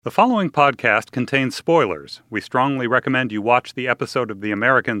The following podcast contains spoilers. We strongly recommend you watch the episode of The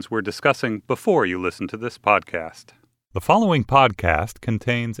Americans we're discussing before you listen to this podcast. The following podcast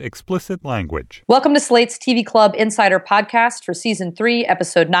contains explicit language. Welcome to Slate's TV Club Insider Podcast for Season 3,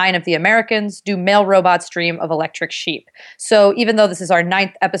 Episode 9 of The Americans, Do Male Robots Dream of Electric Sheep? So even though this is our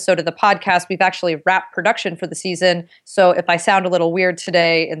 9th episode of the podcast, we've actually wrapped production for the season. So if I sound a little weird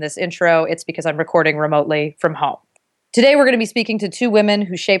today in this intro, it's because I'm recording remotely from home. Today, we're going to be speaking to two women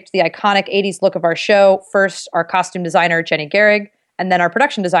who shaped the iconic 80s look of our show. First, our costume designer, Jenny Gehrig, and then our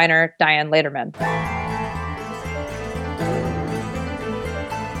production designer, Diane Lederman.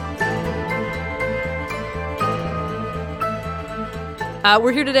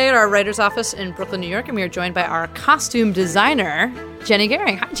 We're here today at our writer's office in Brooklyn, New York, and we are joined by our costume designer, Jenny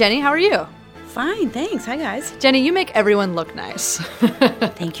Gehrig. Hi, Jenny. How are you? Fine, thanks. Hi, guys. Jenny, you make everyone look nice.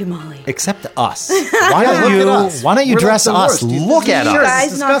 Thank you, Molly. Except us. Why don't you dress us? Look at us. You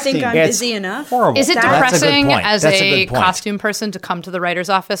guys not think I'm busy enough? Horrible. Is it depressing as That's a good point. costume person to come to the writer's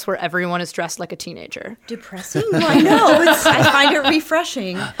office where everyone is dressed like a teenager? Depressing? Well, I know. I find it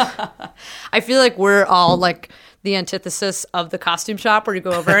refreshing. I feel like we're all like the antithesis of the costume shop where you go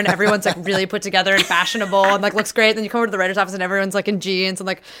over and everyone's like really put together and fashionable and like looks great. Then you come over to the writer's office and everyone's like in jeans and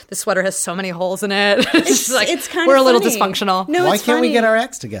like the sweater has so many holes in it. It's kind of we're a little funny. dysfunctional. No, Why it's can't funny. we get our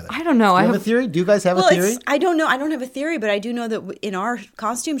acts together? I don't know. Do you have a theory? Do you guys have a theory? I don't know. I don't have a theory, but I do know that in our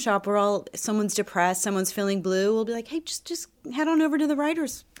costume shop, someone's depressed, someone's feeling blue. We'll be like, hey, just head on over to the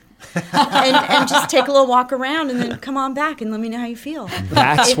writers. and just take a little walk around and then come on back and let me know how you feel.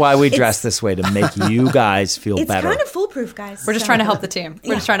 That's why we dress this way, to make you guys feel It's better. kind of foolproof, guys. We're just trying to help the team.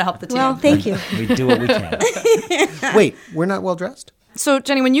 We're just trying to help the team. Well, thank you. We do what we can. Wait, we're not well dressed? So,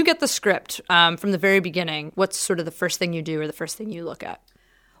 Jenny, when you get the script from the very beginning, what's sort of the first thing you do or the first thing you look at?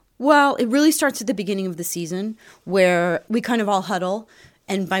 Well, it really starts at the beginning of the season where we kind of all huddle.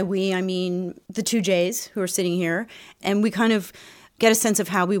 And by we, I mean the two J's who are sitting here. And we kind of get a sense of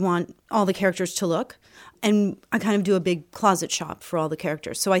how we want all the characters to look. And I kind of do a big closet shop for all the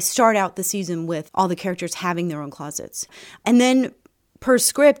characters. So I start out the season with all the characters having their own closets. And then per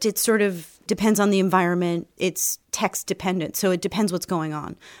script, it sort of depends on the environment. It's text dependent. So it depends what's going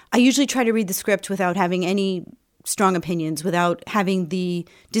on. I usually try to read the script without having any strong opinions, without having the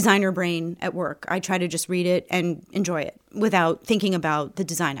designer brain at work. I try to just read it and enjoy it without thinking about the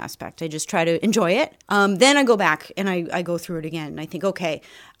design aspect. I just try to enjoy it. Then I go back and I go through it again. And I think, okay,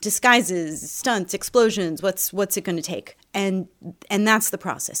 disguises, stunts, explosions, what's it going to take? And that's the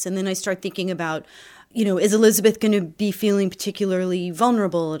process. And then I start thinking about, is Elizabeth going to be feeling particularly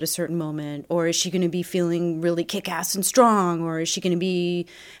vulnerable at a certain moment? Or is she going to be feeling really kick-ass and strong? Or is she going to be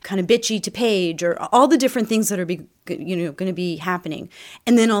kind of bitchy to Paige? Or all the different things that are going to be happening.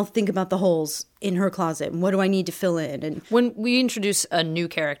 And then I'll think about the holes in her closet. And what do I need to fill in? And when we introduce a new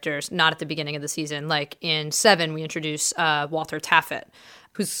characters, not at the beginning of the season, like in 7, we introduce Walter Taffet,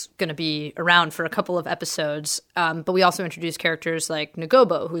 who's going to be around for a couple of episodes. But we also introduce characters like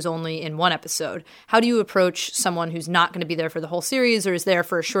Nagobo, who's only in 1 episode. How do you approach someone who's not going to be there for the whole series or is there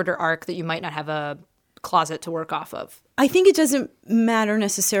for a shorter arc that you might not have a closet to work off of? I think it doesn't matter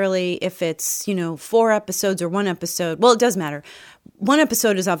necessarily if it's, 4 episodes or 1 episode. Well, it does matter. 1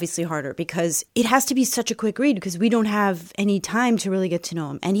 episode is obviously harder because it has to be such a quick read because we don't have any time to really get to know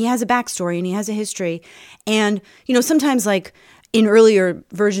him. And he has a backstory and he has a history. And, sometimes like in earlier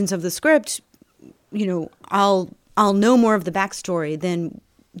versions of the script, I'll know more of the backstory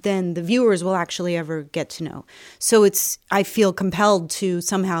than the viewers will actually ever get to know. So I feel compelled to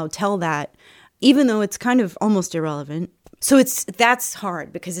somehow tell that, even though it's kind of almost irrelevant. So that's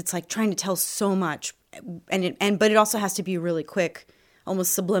hard because it's like trying to tell so much, but it also has to be really quick,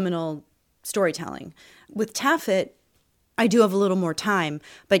 almost subliminal storytelling. With Taffet, I do have a little more time,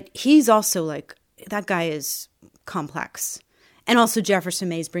 but he's also like, that guy is complex. And also Jefferson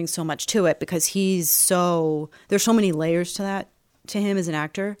Mays brings so much to it because there's so many layers to him as an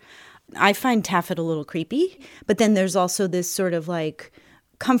actor. I find Taffet a little creepy, but then there's also this sort of like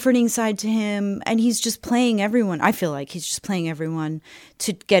comforting side to him, and he's just playing everyone. I feel like he's just playing everyone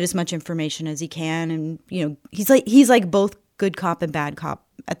to get as much information as he can, and he's like both good cop and bad cop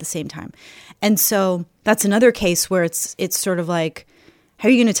at the same time. And so that's another case where it's sort of like, how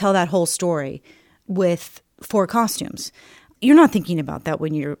are you going to tell that whole story with 4 costumes? You're not thinking about that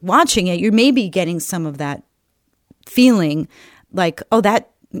when you're watching it. You're maybe getting some of that feeling like, oh, that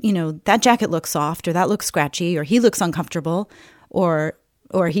jacket looks soft, or that looks scratchy, or he looks uncomfortable, or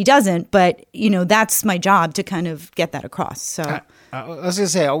he doesn't. But, that's my job to kind of get that across. So I was going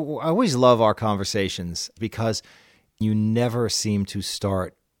to say, I always love our conversations because you never seem to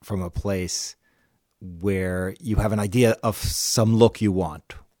start from a place where you have an idea of some look you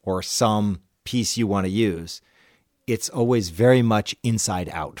want or some piece you want to use, it's always very much inside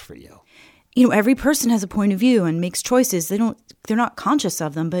out for you. You know, every person has a point of view and makes choices. They're not conscious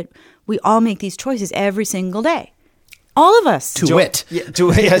of them, but we all make these choices every single day. All of us. Joe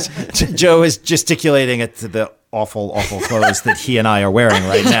is gesticulating at the awful clothes that he and I are wearing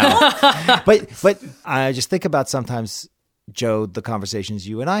right now. But I just think about sometimes, Joe, the conversations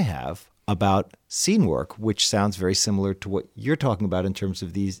you and I have about scene work, which sounds very similar to what you're talking about in terms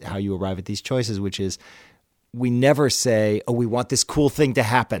of how you arrive at these choices, which is we never say, oh, we want this cool thing to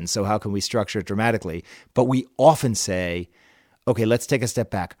happen, so how can we structure it dramatically? But we often say, okay, let's take a step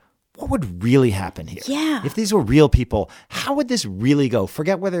back. What would really happen here? Yeah. If these were real people, how would this really go?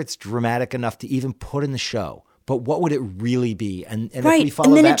 Forget whether it's dramatic enough to even put in the show, but what would it really be? And right. if we follow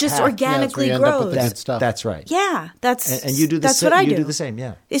and then that it just path, organically that's where you end up with grows. the good stuff. That's right. Yeah, And you do the that's what I do. You do the same,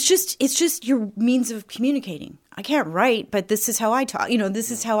 yeah. It's just your means of communicating. I can't write, but this is how I talk. You know, this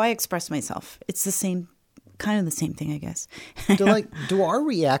is how I express myself. It's the same, kind of the same thing, I guess. Do our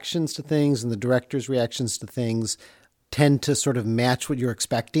reactions to things and the director's reactions to things tend to sort of match what you're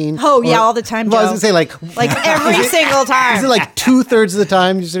expecting? Oh, yeah, all the time, Well, I was Joe. going to say, Like every single time. is it like 2/3 of the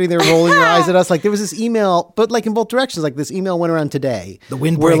time you're sitting there rolling your eyes at us? Like there was this email, but like in both directions, like this email went around today. The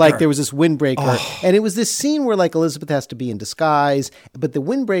windbreaker. Where like there was this windbreaker. And it was this scene where like Elizabeth has to be in disguise, but the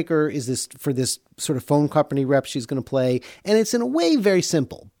windbreaker is this for this sort of phone company rep she's going to play. And it's in a way very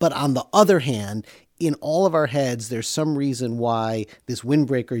simple. But on the other hand, in all of our heads, there's some reason why this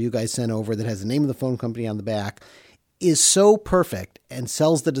windbreaker you guys sent over that has the name of the phone company on the back is so perfect and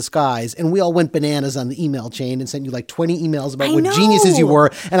sells the disguise. And we all went bananas on the email chain and sent you like 20 emails about what geniuses you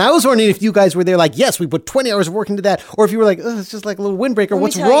were. And I was wondering if you guys were there like, yes, we put 20 hours of work into that. Or if you were like, oh, it's just like a little windbreaker.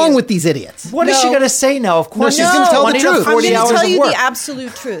 What's wrong with these idiots? What is she going to say now? Of course, she's going to tell the truth. I'm going to 40 hours tell of you work. the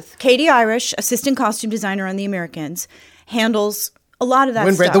absolute truth. Katie Irish, assistant costume designer on The Americans, handles a lot of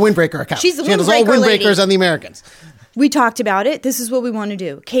that stuff. The windbreaker account. She's the she handles all windbreaker windbreakers lady. on The Americans. We talked about it. This is what we want to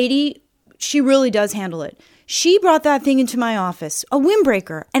do. Katie, she really does handle it. She brought that thing into my office, a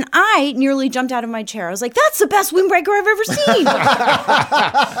windbreaker, and I nearly jumped out of my chair. I was like, that's the best windbreaker I've ever seen.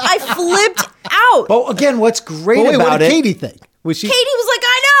 I flipped out. But again, what's great But wait, about what did it? Katie think? Was she? Katie was like,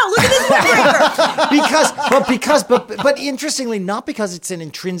 I know, look at this windbreaker. but interestingly, not because it's an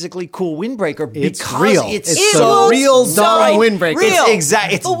intrinsically cool windbreaker, It's because real. it's It's so a real so dumb windbreaker. real. It's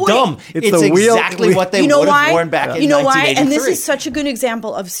But wait, dumb. it's It's the real- exactly what they You know would have why? worn back in You know why? 1983. And this is such a good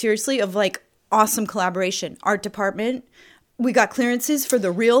example of like awesome collaboration. Art department. We got clearances for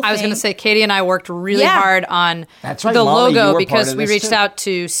the real thing. I was going to say, Katie and I worked really hard on That's right, the Molly, you logo were because part of we this reached too. out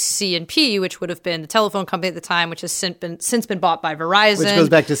to C&P, which would have been the telephone company at the time, which has since been bought by Verizon. Which goes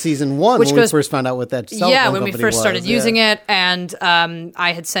back to season 1 when we first found out what that cell phone when we company first started was. using it. And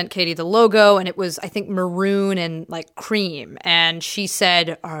I had sent Katie the logo, and it was, I think, maroon and like cream. And she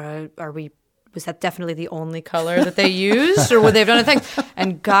said, was that definitely the only color that they used, or would they have done a thing?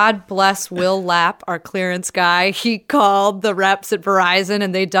 And God bless Will Lapp, our clearance guy. He called the reps at Verizon,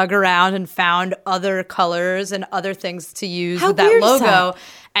 and they dug around and found other colors and other things to use How with that weird is logo. that?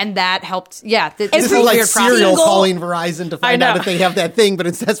 And that helped. Yeah, this This is is a like weird process. Serial calling Verizon to find out if they have that thing, but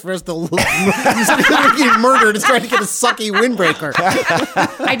it says for us to look. Getting murdered is trying to get a sucky windbreaker.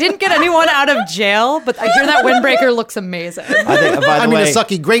 I didn't get anyone out of jail, but I hear that windbreaker looks amazing. I mean, a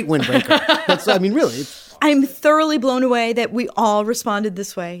sucky great windbreaker. That's, I mean, really. I'm thoroughly blown away that we all responded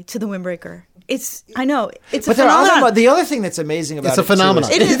this way to the windbreaker. I know, it's a phenomenon. The other thing that's amazing about It's a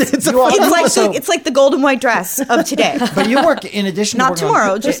phenomenon. It is. It's like the golden white dress of today. But you work in addition. Not to working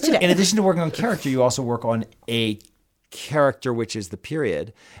tomorrow, on, just today. In addition to working on character, you also work on a character, which is the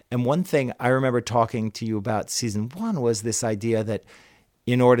period. And one thing I remember talking to you about season 1 was this idea that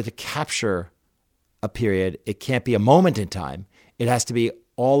in order to capture a period, it can't be a moment in time. It has to be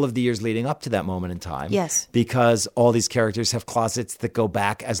all of the years leading up to that moment in time. Yes. Because all these characters have closets that go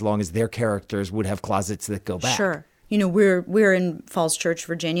back as long as their characters would have closets that go back. Sure. You know, we're in Falls Church,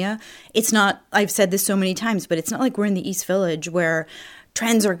 Virginia. It's not, I've said this so many times, but it's not like we're in the East Village where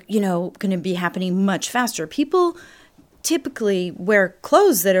trends are, going to be happening much faster. People typically wear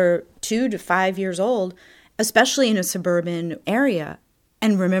clothes that are 2 to 5 years old, especially in a suburban area.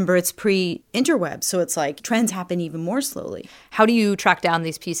 And remember, it's pre-interweb, so it's like trends happen even more slowly. How do you track down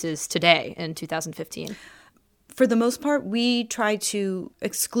these pieces today in 2015? For the most part, we try to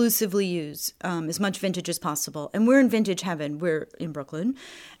exclusively use as much vintage as possible. And we're in vintage heaven. We're in Brooklyn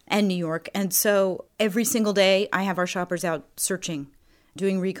and New York. And so every single day, I have our shoppers out searching,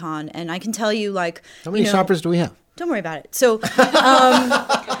 doing recon. And I can tell you, like... How many shoppers do we have? Don't worry about it. So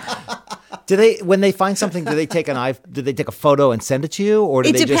Do they, when they find something, do they take a photo and send it to you, or do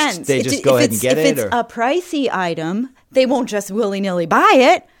It they depends. just go ahead and get it? If it's a pricey item, they won't just willy-nilly buy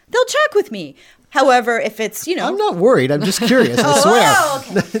it. They'll check with me. However, if it's, I'm not worried. I'm just curious. I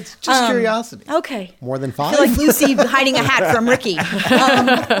swear. okay. It's just curiosity. Okay. More than I 5? feel like Lucy hiding a hat from Ricky.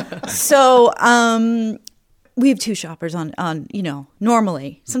 We have 2 shoppers on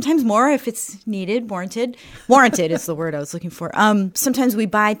normally. Sometimes more if it's needed, warranted. Warranted is the word I was looking for. Sometimes we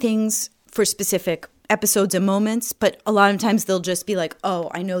buy things for specific episodes and moments, but a lot of times they'll just be like, oh,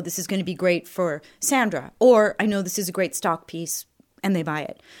 I know this is going to be great for Sandra, or I know this is a great stock piece, and they buy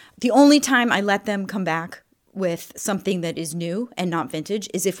it. The only time I let them come back with something that is new and not vintage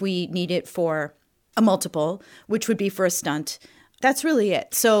is if we need it for a multiple, which would be for a stunt. That's really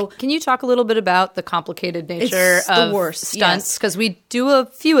it. So can you talk a little bit about the complicated nature of stunts? Because we do a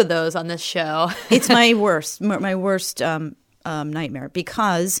few of those on this show. It's my worst nightmare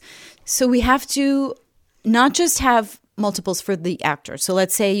because so we have to not just have multiples for the actor. So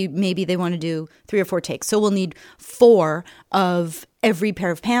let's say maybe they want to do 3 or 4 takes. So we'll need 4 of every pair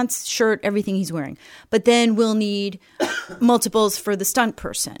of pants, shirt, everything he's wearing. But then we'll need multiples for the stunt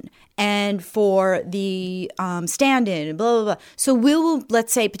person and for the stand-in and blah, blah, blah. So we'll,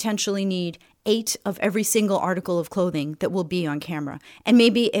 let's say, potentially need 8 of every single article of clothing that will be on camera. And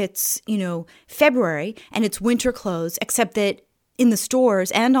maybe it's, February and it's winter clothes, except that in the stores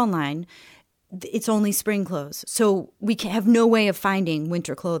and online, it's only spring clothes. So we have no way of finding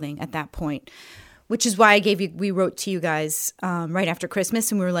winter clothing at that point, which is why we wrote to you guys right after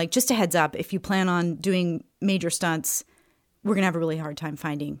Christmas. And we were like, just a heads up, if you plan on doing major stunts, we're going to have a really hard time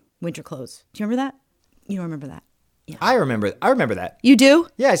finding winter clothes. Do you remember that? You don't remember that? Yeah. I remember that. You do?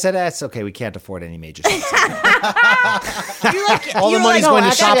 Yeah, I said that's okay. We can't afford any major stunts. You're like, All the money's going to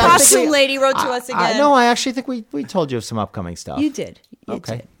that shopping. costume lady wrote to us again. No, I actually think we told you of some upcoming stuff. You did.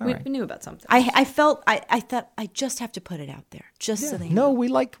 Okay. All We right. knew about something. I thought I just have to put it out there, just so they know. No, we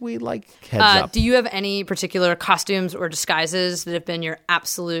like heads up. Do you have any particular costumes or disguises that have been your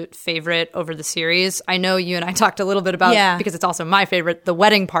absolute favorite over the series? I know you and I talked a little bit about, because it's also my favorite, the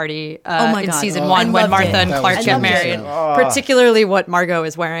wedding party my in God. season I 1 when loved Martha it. and That Clark was get loved married. it. Particularly what Margot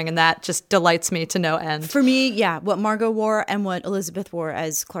is wearing, and that just delights me to no end. For me, what Margot wore and what Elizabeth wore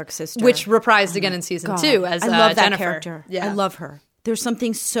as Clark's sister. Which reprised again in season 2 as I love that Jennifer. character. Yeah. I love her. There's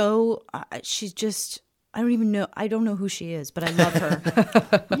something so she's just I don't know who she is, but I love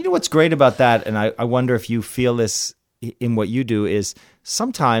her. You know what's great about that, and I wonder if you feel this in what you do, is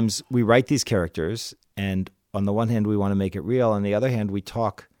sometimes we write these characters, and on the one hand we want to make it real, on the other hand we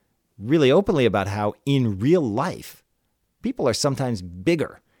talk really openly about how in real life people are sometimes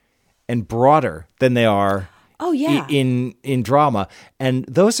bigger and broader than they are in drama. And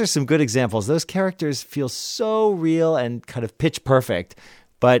those are some good examples. Those characters feel so real and kind of pitch perfect,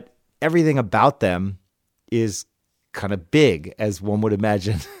 but everything about them is kind of big, as one would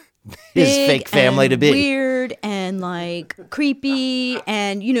imagine his fake family to be. Weird and like creepy,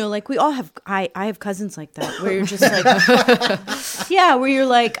 and like we all have. I have cousins like that where you're just like, where you're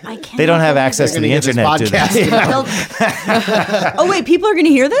like, I can't. They don't have access to the internet, do they? Oh wait, people are going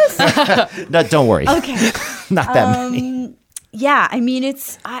to hear this? No, don't worry. Okay. Not that many. Yeah, I mean,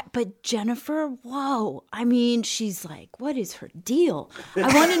 but Jennifer, whoa. I mean, she's like, what is her deal? I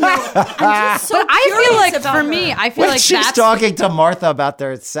want to know. I'm just so But I feel curious like about for her. me, I feel When like she's that's talking to Martha about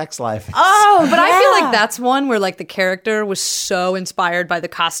their sex life. Oh, but I feel like that's one where like the character was so inspired by the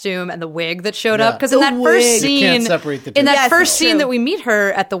costume and the wig that showed up. Because in that first You scene, can't separate the two. in that Yes, first it's scene true. that we meet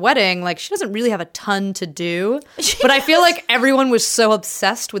her at the wedding, like she doesn't really have a ton to do. But I feel like everyone was so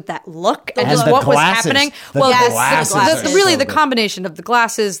obsessed with that look and just the what was glasses. happening. The glasses are really so the good. combination of the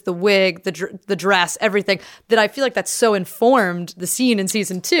glasses, the wig, the dress, everything, that I feel like that's so informed the scene in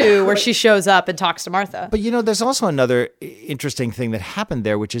season 2 where she shows up and talks to Martha. But there's also another interesting thing that happened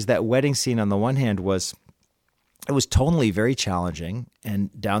there, which is that wedding scene on the one hand was tonally very challenging and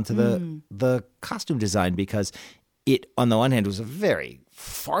down to the costume design, because it on the one hand was a very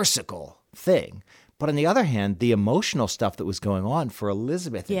farcical thing. But on the other hand, the emotional stuff that was going on for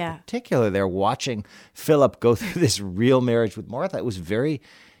Elizabeth in particular, they're watching Philip go through this real marriage with Martha. It was very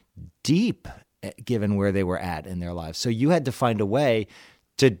deep given where they were at in their lives. So you had to find a way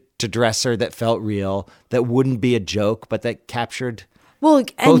to dress her that felt real, that wouldn't be a joke, but that captured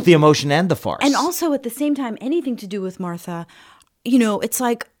both the emotion and the farce. And also at the same time, anything to do with Martha, it's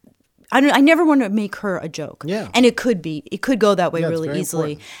like, I never want to make her a joke. Yeah. And it could go that way Yeah, it's really very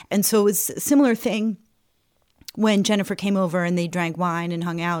easily. important. And so it's a similar thing when Jennifer came over and they drank wine and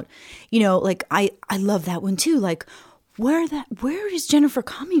hung out. Like I love that one too. Like, where is Jennifer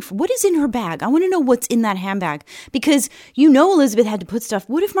coming from? What is in her bag? I want to know what's in that handbag, because Elizabeth had to put stuff.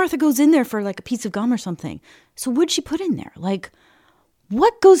 What if Martha goes in there for like a piece of gum or something? So what'd she put in there? Like,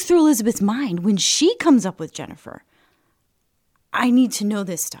 what goes through Elizabeth's mind when she comes up with Jennifer? I need to know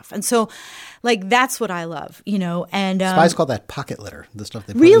this stuff. And so, like, that's what I love, and Spies call that pocket litter, the stuff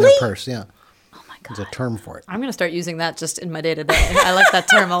they put in Really? their purse. Yeah. Oh my God. There's a term for it. I'm going to start using that just in my day-to-day. I like that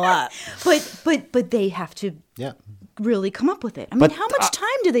term a lot. But they have to really come up with it. I mean, how much time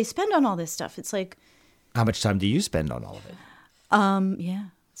do they spend on all this stuff? It's like, How much time do you spend on all of it? yeah,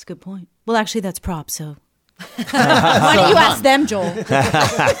 that's a good point. Well, actually, that's props, so. Why don't you ask them, Joel?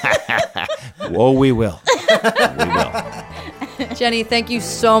 Oh, we will. We will. Jenny, thank you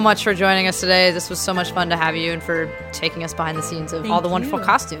so much for joining us today. This was so much fun to have you, and for taking us behind the scenes of all the wonderful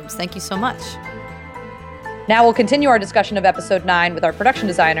costumes. Thank you so much. Now we'll continue our discussion of episode 9 with our production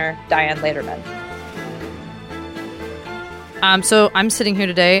designer, Diane Laderman. So I'm sitting here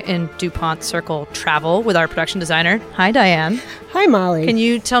today in DuPont Circle Travel with our production designer. Hi, Diane. Hi, Molly. Can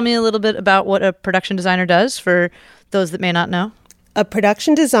you tell me a little bit about what a production designer does for those that may not know? A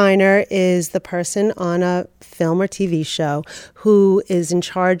production designer is the person on a film or TV show who is in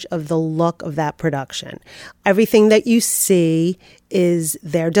charge of the look of that production. Everything that you see is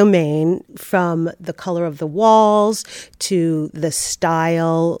their domain, from the color of the walls to the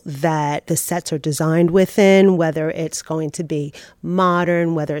style that the sets are designed within, whether it's going to be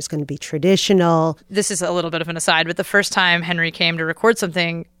modern, whether it's going to be traditional. This is a little bit of an aside, but the first time Henry came to record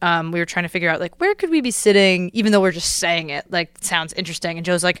something, we were trying to figure out, like, where could we be sitting, even though we're just saying it, like, it sounds interesting. And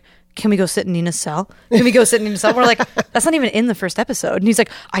Joe's like, can we go sit in Nina's cell? Can we go sit in Nina's cell? We're like, that's not even in the first episode. And he's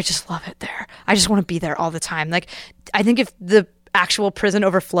like, I just love it there. I just want to be there all the time. Like, I think if the actual prison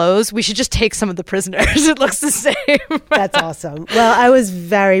overflows, we should just take some of the prisoners. It looks the same. That's awesome. Well, I was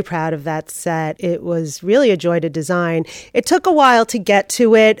very proud of that set. It was really a joy to design. It took a while to get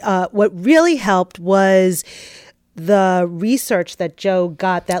to it. What really helped was the research that Joe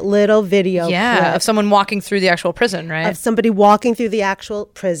got, that little video clip of someone walking through the actual prison, right? Of somebody walking through the actual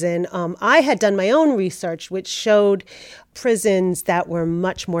prison. I had done my own research, which showed prisons that were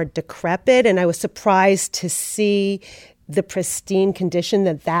much more decrepit, and I was surprised to see the pristine condition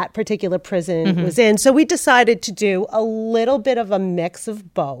that particular prison was in. So we decided to do a little bit of a mix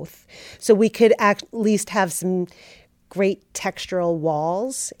of both, so we could at least have some great textural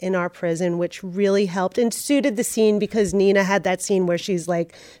walls in our prison, which really helped and suited the scene, because Nina had that scene where she's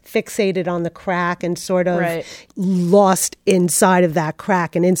like fixated on the crack and sort of lost inside of that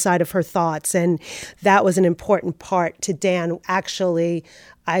crack and inside of her thoughts. And that was an important part to Dan. Actually,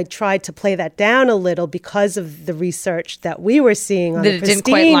 I tried to play that down a little because of the research that we were seeing on the Pristine. It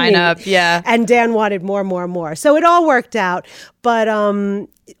didn't quite line up, And Dan wanted more. So it all worked out. But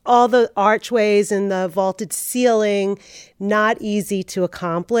all the archways and the vaulted ceiling, not easy to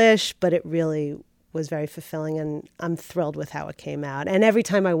accomplish, but it really was very fulfilling, and I'm thrilled with how it came out. And every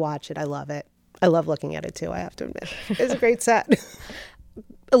time I watch it, I love it. I love looking at it too, I have to admit. It's a great set.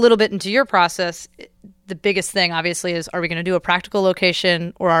 A little bit into your process, the biggest thing obviously is, are we going to do a practical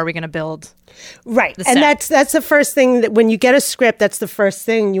location, or are we going to build right the and set? That's the first thing, that when you get a script, that's the first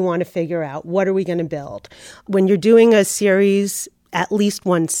thing you want to figure out. What are we going to build? When you're doing a series, at least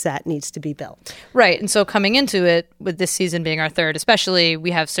one set needs to be built. Right. And so coming into it, with this season being our third especially,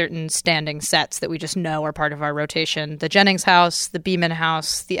 we have certain standing sets that we just know are part of our rotation. The Jennings house, the Beeman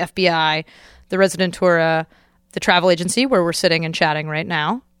house, the FBI, the Residentura, the travel agency where we're sitting and chatting right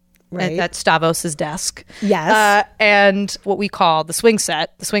now. Right. At Stavros' desk. Yes. And what we call the swing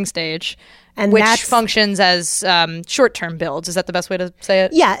set, the swing stage, and which functions as short-term builds. Is that the best way to say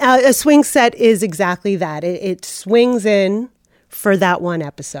it? Yeah. A swing set is exactly that. It swings in for that one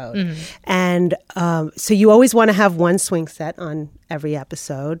episode. And so you always want to have one swing set on every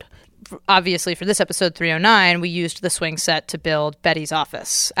episode. Obviously, for this episode 309, we used the swing set to build Betty's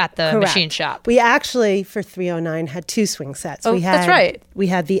office at the Correct. machine shop. We actually, for 309, had two swing sets. Oh, that's right. We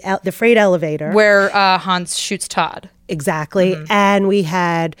had the freight elevator. Where Hans shoots Todd. Exactly. And we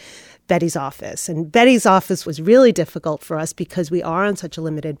had Betty's office. And Betty's office was really difficult for us because we are on such a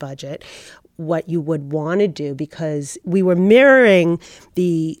limited budget. What you would want to do, because we were mirroring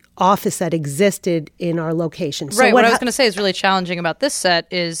the office that existed in our location. So right. What I was going to say is really challenging about this set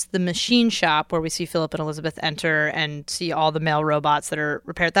is the machine shop where we see Philip and Elizabeth enter and see all the male robots that are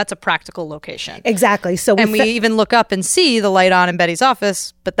repaired. That's a practical location. Exactly. So we even look up and see the light on in Betty's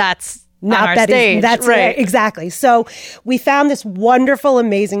office, but that's not our Betty's. stage, That's right. Exactly. So we found this wonderful,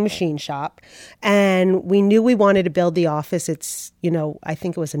 amazing machine shop, and we knew we wanted to build the office. It's, I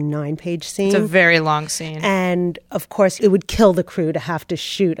think it was a 9-page scene. It's a very long scene. And of course, it would kill the crew to have to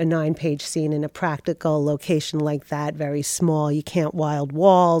shoot a 9-page scene in a practical location like that, very small. You can't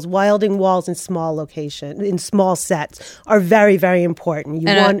wilding walls in small location, in small sets are very, very important.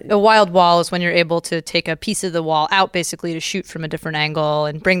 A wild wall is when you're able to take a piece of the wall out, basically, to shoot from a different angle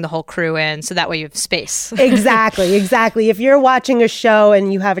and bring the whole crew in, so that way you have space. Exactly. If you're watching a show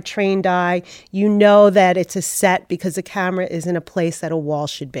and you have a trained eye, you know that it's a set because the camera is in a place that a wall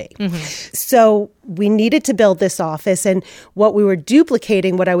should be. Mm-hmm. So we needed to build this office, and what we were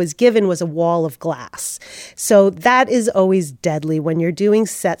duplicating, what I was given, was a wall of glass. So that is always deadly when you're doing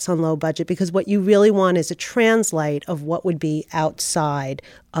sets on low budget, because what you really want is a translate of what would be outside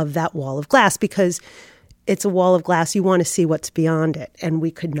of that wall of glass, because it's a wall of glass. You want to see what's beyond it, and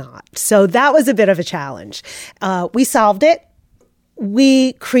we could not. So that was a bit of a challenge. We solved it.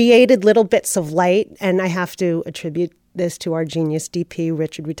 We created little bits of light, and I have to attribute this to our genius DP,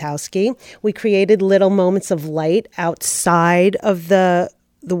 Richard Rutowski. We created little moments of light outside of the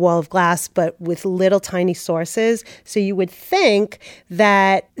wall of glass, but with little tiny sources. So you would think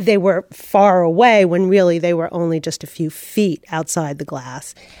that they were far away when really they were only just a few feet outside the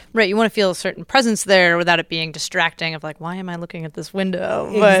glass. Right. You want to feel a certain presence there without it being distracting of like, why am I looking at this window?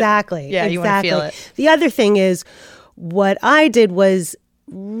 Exactly. Yeah, you want to feel it. The other thing is, what I did was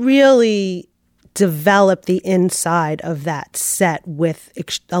really develop the inside of that set with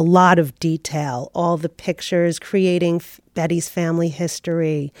a lot of detail, all the pictures, creating Betty's family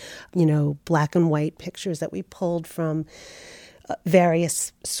history, black and white pictures that we pulled from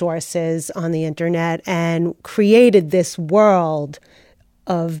various sources on the internet, and created this world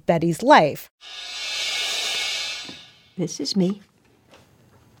of Betty's life. This is me.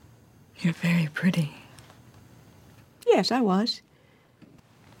 You're very pretty. Yes, I was.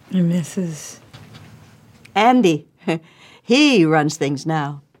 And Mrs. Andy, he runs things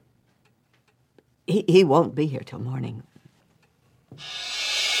now. He won't be here till morning.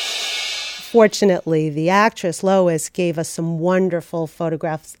 Fortunately, the actress Lois gave us some wonderful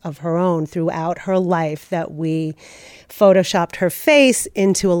photographs of her own throughout her life that we photoshopped her face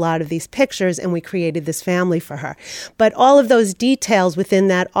into a lot of these pictures, and we created this family for her. But all of those details within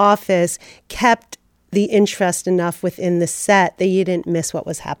that office kept the interest enough within the set that you didn't miss what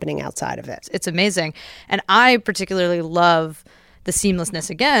was happening outside of it. It's amazing. And I particularly love the seamlessness,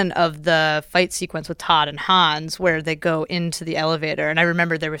 again, of the fight sequence with Todd and Hans, where they go into the elevator. And I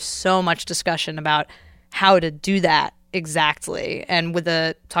remember there was so much discussion about how to do that exactly. And with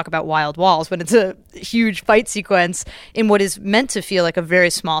the talk about wild walls, when it's a huge fight sequence in what is meant to feel like a very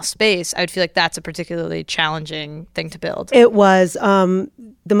small space, I would feel like that's a particularly challenging thing to build. It was.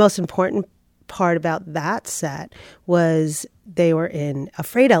 The most important part about that set was they were in a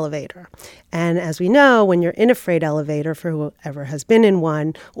freight elevator. And as we know, when you're in a freight elevator, for whoever has been in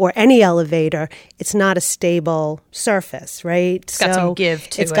one, or any elevator, it's not a stable surface, right? It's got some give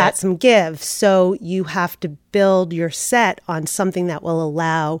to it. It's got some give. So you have to build your set on something that will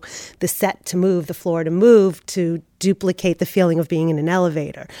allow the set to move, the floor to move, to duplicate the feeling of being in an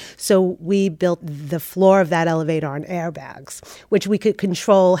elevator. So we built the floor of that elevator on airbags, which we could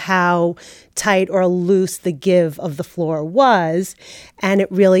control how tight or loose the give of the floor was, and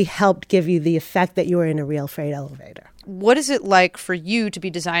it really helped give you the effect that you were in a real freight elevator. What is it like for you to be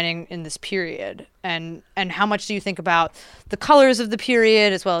designing in this period? And how much do you think about the colors of the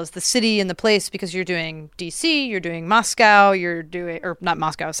period as well as the city and the place? Because you're doing DC, you're doing Moscow, or not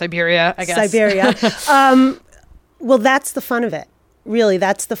Moscow, Siberia, I guess. Siberia. Well, that's the fun of it. Really,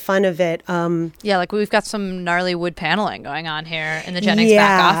 that's the fun of it. Yeah, like we've got some gnarly wood paneling going on here in the Jennings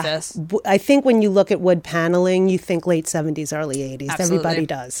back office. I think when you look at wood paneling, you think late 70s, early 80s. Absolutely. Everybody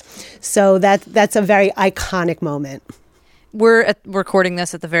does. So that's a very iconic moment. We're recording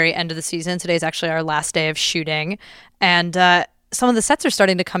this at the very end of the season. Today's actually our last day of shooting. And some of the sets are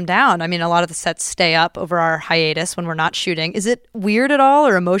starting to come down. I mean, a lot of the sets stay up over our hiatus when we're not shooting. Is it weird at all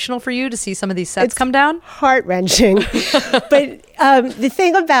or emotional for you to see some of these sets come down? Heart-wrenching. But the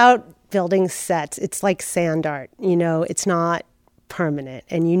thing about building sets, it's like sand art. It's not permanent,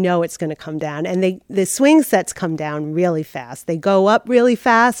 and it's going to come down. And the swing sets come down really fast. They go up really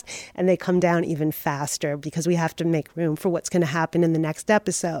fast, and they come down even faster because we have to make room for what's going to happen in the next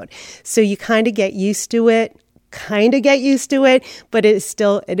episode. So you kind of get used to it. But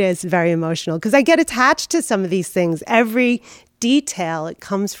it is very emotional because I get attached to some of these things. Every detail, it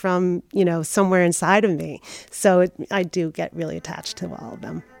comes from, somewhere inside of me. So I do get really attached to all of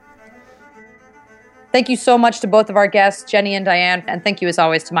them. Thank you so much to both of our guests, Jenny and Diane, and thank you as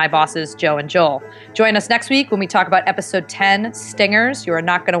always to my bosses, Joe and Joel. Join us next week when we talk about episode 10, Stingers. You are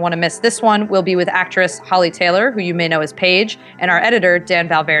not going to want to miss this one. We'll be with actress Holly Taylor, who you may know as Paige, and our editor, Dan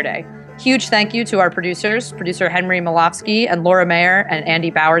Valverde. Huge thank you to our producers, producer Henry Malofsky and Laura Mayer and Andy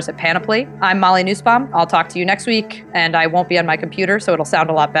Bowers at Panoply. I'm Molly Nussbaum. I'll talk to you next week, and I won't be on my computer, so it'll sound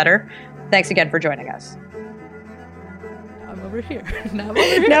a lot better. Thanks again for joining us. I'm over here. Now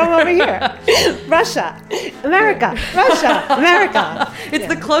I'm over here. Russia, America, Russia, America. It's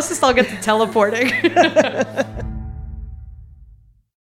the closest I'll get to teleporting.